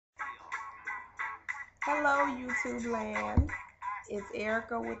Hello, YouTube land. It's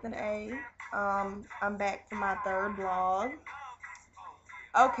Erica with an A. I'm back for my third vlog.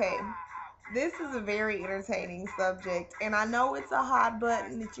 Okay, this is a very entertaining subject, and I know it's a hot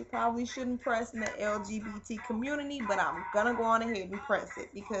button that you probably shouldn't press in the LGBT community, but I'm gonna go on ahead and press it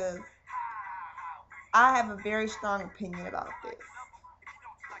because I have a very strong opinion about this.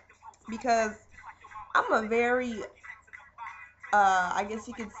 Because I'm a very I guess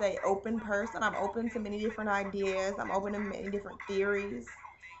you could say open person. I'm open to many different ideas. I'm open to many different theories.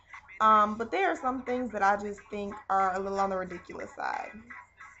 But there are some things that I just think are a little on the ridiculous side.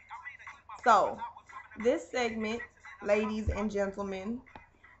 So, this segment, ladies and gentlemen,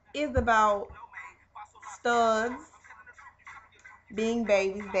 is about studs being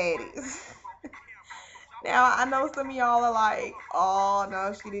babies' daddies. Now, I know some of y'all are like, oh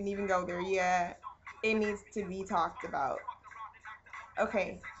no, she didn't even go there yet. It needs to be talked about.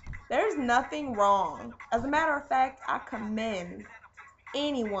 Okay, there's nothing wrong. As a matter of fact, I commend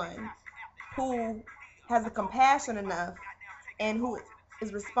anyone who has the compassion enough and who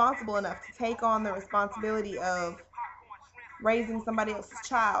is responsible enough to take on the responsibility of raising somebody else's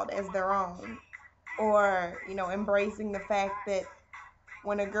child as their own, or embracing the fact that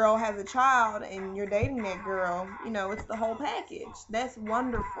when a girl has a child and you're dating that girl, it's the whole package. That's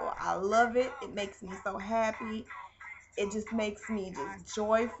wonderful. I love it. It makes me so happy. It just makes me just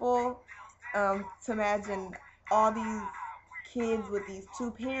joyful to imagine all these kids with these two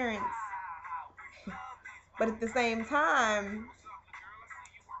parents. But at the same time,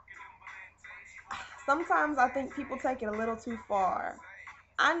 sometimes I think people take it a little too far.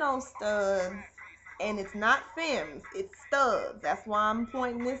 I know studs, and it's not femmes, it's studs. That's why I'm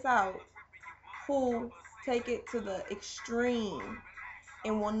pointing this out. Who take it to the extreme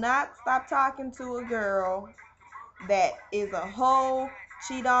and will not stop talking to a girl that is a hoe,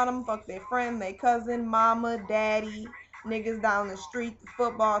 cheat on them, fuck their friend, their cousin, mama, daddy, niggas down the street, the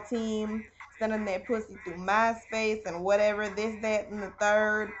football team, sending their pussy through MySpace and whatever, this, that, and the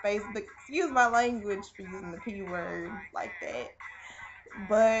third, Facebook. Excuse my language for using the P word like that.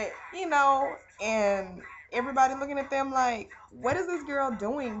 But, and everybody looking at them like, what is this girl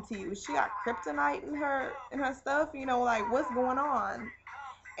doing to you? She got kryptonite in her stuff, like what's going on?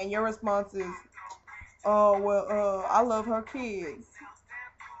 And your response is, oh well, I love her kids.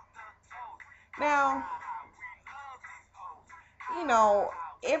 Now, you know,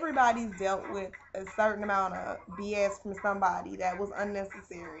 everybody's dealt with a certain amount of BS from somebody that was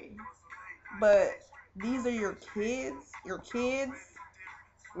unnecessary. But these are your kids? Your kids?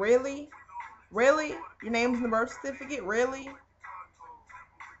 Really? Really? Your name's in the birth certificate? Really?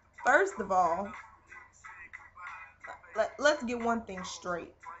 First of all, let's get one thing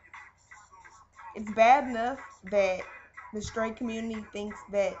straight. It's bad enough that the straight community thinks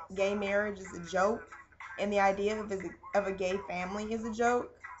that gay marriage is a joke and the idea of a gay family is a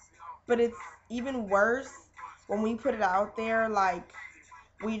joke. But it's even worse when we put it out there like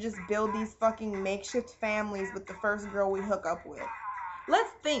we just build these fucking makeshift families with the first girl we hook up with.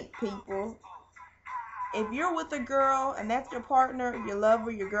 Let's think, people. If you're with a girl and that's your partner, your lover,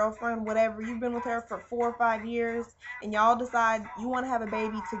 your girlfriend, whatever, you've been with her for 4 or 5 years, and y'all decide you want to have a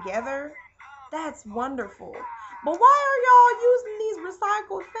baby together, that's wonderful. But why are y'all using these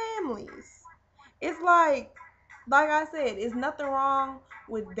recycled families? It's like I said, it's nothing wrong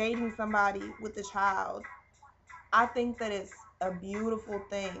with dating somebody with a child. I think that it's a beautiful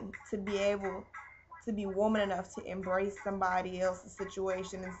thing to be able to be woman enough to embrace somebody else's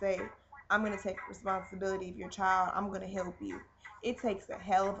situation and say, I'm going to take responsibility of your child. I'm going to help you. It takes a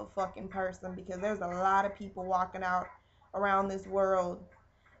hell of a fucking person because there's a lot of people walking out around this world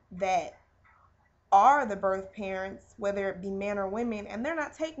that are the birth parents, whether it be men or women, and they're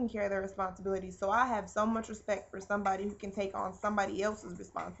not taking care of their responsibilities. So I have so much respect for somebody who can take on somebody else's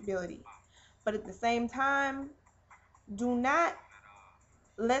responsibility. But at the same time, do not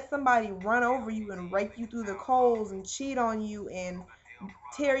let somebody run over you and rake you through the coals and cheat on you and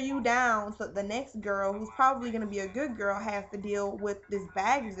tear you down so that the next girl, who's probably going to be a good girl, has to deal with this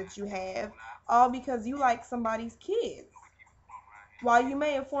baggage that you have, all because you like somebody's kids. While you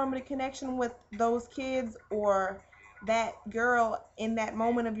may have formed a connection with those kids or that girl in that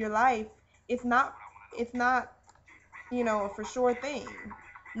moment of your life, it's not a for sure thing.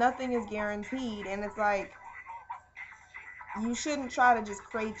 Nothing is guaranteed, and it's like you shouldn't try to just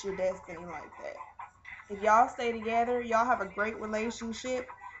create your destiny like that. If y'all stay together, y'all have a great relationship,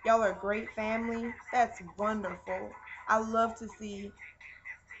 y'all are a great family, that's wonderful. I love to see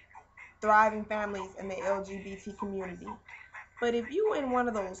thriving families in the LGBT community. But if you in one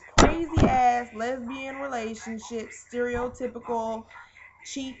of those crazy ass lesbian relationships, stereotypical,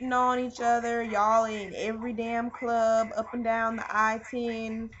 cheating on each other. Y'all in every damn club up and down the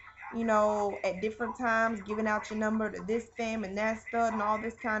I-10, you know, at different times, giving out your number to this femme and that stud and all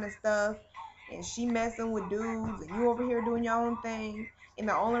this kind of stuff. And she messing with dudes and you over here doing your own thing. And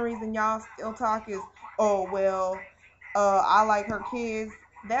the only reason y'all still talk is, oh, well, I like her kids.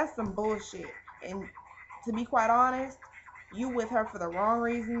 That's some bullshit. And to be quite honest, you with her for the wrong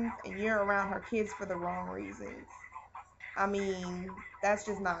reasons and you're around her kids for the wrong reasons. I mean, that's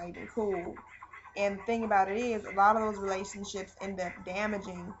just not even cool. And the thing about it is, a lot of those relationships end up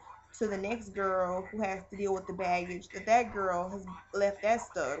damaging to the next girl who has to deal with the baggage that that girl has left that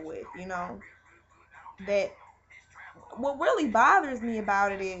stud with, you know. That what really bothers me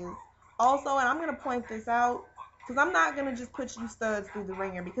about it is also, and I'm going to point this out, because I'm not going to just put you studs through the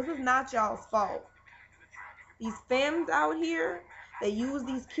ringer because it's not y'all's fault. These femmes out here, they use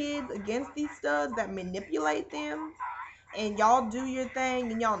these kids against these studs that manipulate them, and y'all do your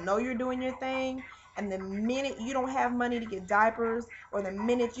thing and y'all know you're doing your thing, and the minute you don't have money to get diapers, or the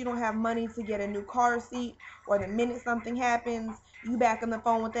minute you don't have money to get a new car seat, or the minute something happens, you back on the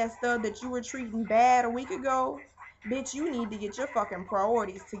phone with that stud that you were treating bad a week ago. Bitch, you need to get your fucking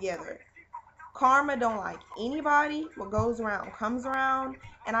priorities together. Karma don't like anybody. What goes around comes around.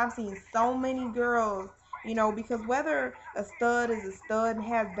 And I've seen so many girls, you know, because whether a stud is a stud and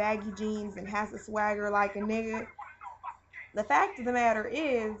has baggy jeans and has a swagger like a nigga, the fact of the matter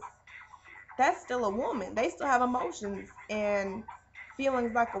is that's still a woman. They still have emotions and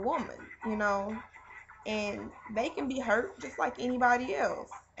feelings like a woman, you know, and they can be hurt just like anybody else.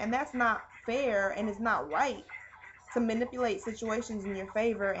 And that's not fair, and it's not right to manipulate situations in your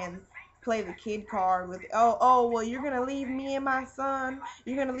favor and play the kid card with, well, you're gonna leave me and my son,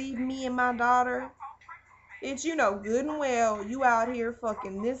 you're gonna leave me and my daughter. It's, you know good and well you out here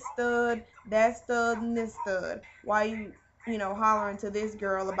fucking this stud, that stud, and this stud. Why you know, hollering to this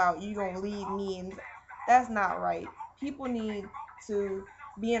girl about you gonna leave me? And that's not right. People need to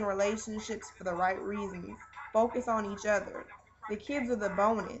be in relationships for the right reasons. Focus on each other. The kids are the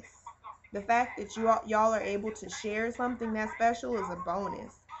bonus. The fact that y'all are able to share something that special is a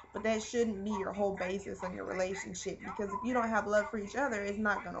bonus. But that shouldn't be your whole basis on your relationship, because if you don't have love for each other, it's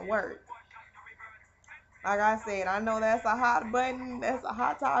not gonna work. Like I said, I know that's a hot button, that's a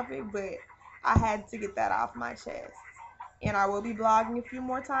hot topic, but I had to get that off my chest. And I will be blogging a few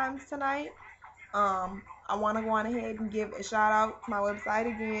more times tonight. I want to go on ahead and give a shout out to my website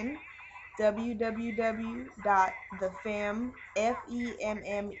again,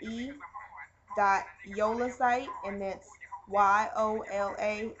 www.thefemme.yolasite, and that's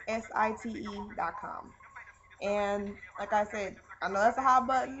YOLASITE.com. And like I said, I know that's a hot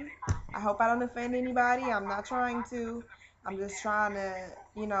button. I hope I don't offend anybody. I'm not trying to. I'm just trying to,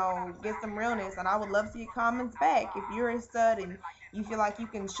 you know, get some realness. And I would love to see comments back. If you're a stud and you feel like you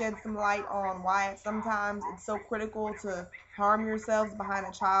can shed some light on why sometimes it's so critical to harm yourselves behind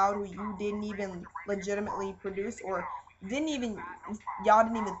a child who you didn't even legitimately produce, or y'all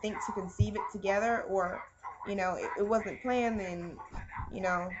didn't even think to conceive it together, or, you know, it wasn't planned, then, you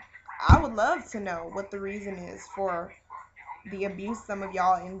know, I would love to know what the reason is for the abuse some of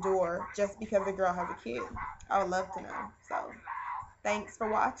y'all endure just because a girl has a kid. I would love to know. So, thanks for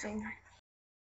watching.